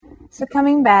So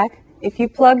coming back, if you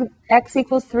plug x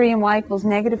equals 3 and y equals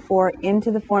 -4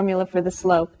 into the formula for the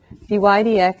slope, dy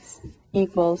dx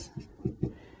equals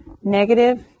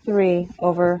 -3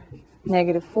 over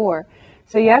 -4.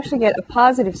 So you actually get a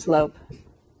positive slope,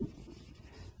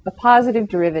 a positive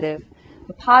derivative,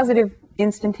 a positive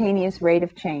instantaneous rate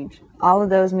of change. All of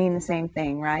those mean the same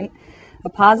thing, right? A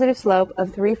positive slope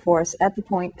of 3/4 at the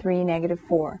point 3,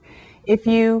 -4. If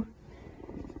you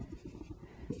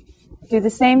do the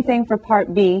same thing for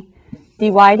part B, dy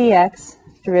dx,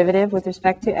 derivative with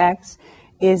respect to x,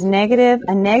 is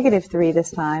 -3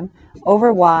 this time,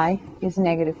 over y is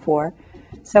 -4.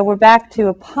 So we're back to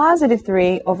a positive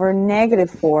 3 over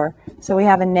 -4, so we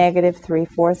have a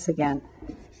 -3/4 again.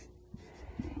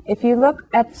 If you look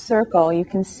at the circle, you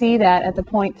can see that at the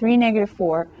point 3,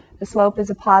 -4, the slope is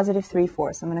a positive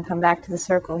 3/4. I'm going to come back to the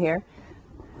circle here.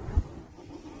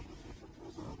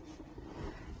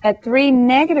 At 3,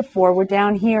 -4, we're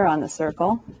down here on the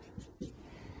circle.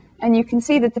 And you can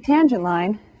see that the tangent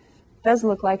line does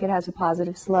look like it has a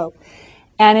positive slope.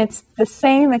 And it's the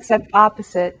same except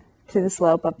opposite to the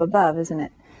slope up above, isn't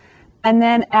it? And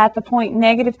then at the point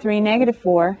 -3,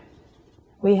 -4,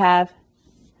 we have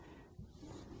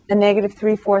a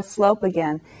 -3/4 slope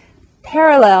again,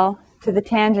 parallel to the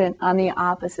tangent on the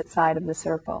opposite side of the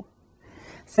circle.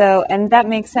 So, and that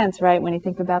makes sense, right, when you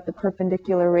think about the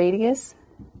perpendicular radius.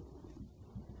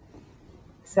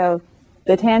 So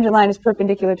the tangent line is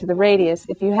perpendicular to the radius.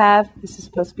 If you have, this is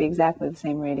supposed to be exactly the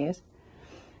same radius.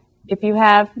 If you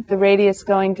have the radius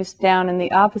going just down in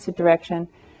the opposite direction,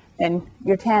 then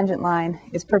your tangent line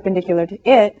is perpendicular to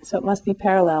it, so it must be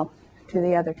parallel to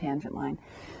the other tangent line.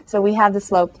 So we have the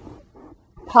slope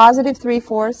positive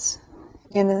 3/4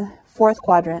 in the fourth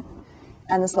quadrant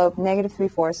and the slope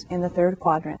 -3/4 in the third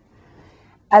quadrant.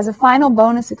 As a final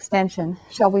bonus extension,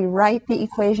 shall we write the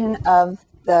equation of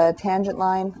the tangent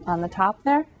line on the top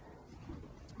there?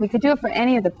 We could do it for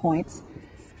any of the points.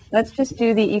 Let's just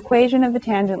do the equation of the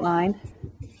tangent line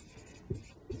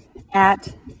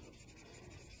at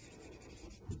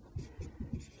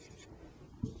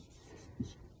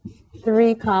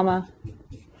 (3,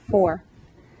 4).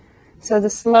 So the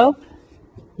slope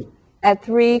at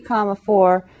 3,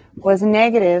 4 was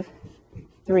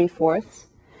 -3/4.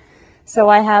 So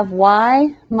I have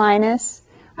y minus,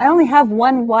 I only have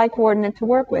one y coordinate to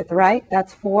work with, right?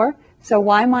 That's 4. So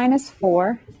y minus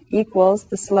 4 equals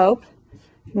the slope,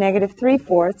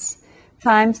 -3/4,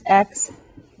 times x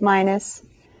minus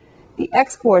the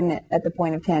x coordinate at the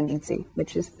point of tangency,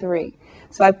 which is 3.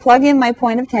 So I plug in my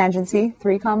point of tangency,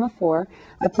 3, 4.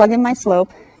 I plug in my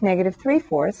slope,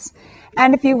 -3/4.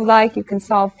 And if you like, you can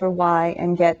solve for y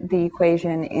and get the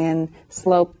equation in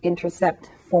slope-intercept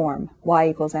form, y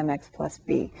equals mx plus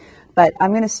b. But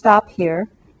I'm going to stop here.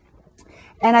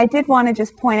 And I did want to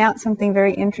just point out something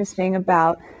very interesting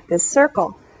about this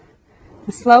circle.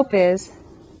 The slope is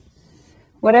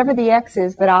whatever the x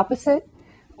is, but opposite,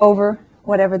 over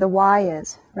whatever the y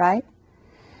is, right?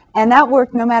 And that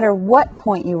worked no matter what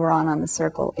point you were on the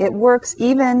circle. It works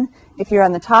even if you're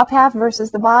on the top half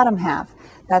versus the bottom half.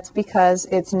 That's because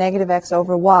it's -x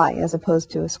over y as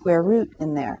opposed to a square root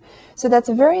in there. So that's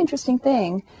a very interesting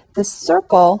thing. The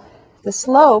circle, the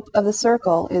slope of the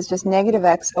circle is just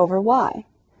 -x over y.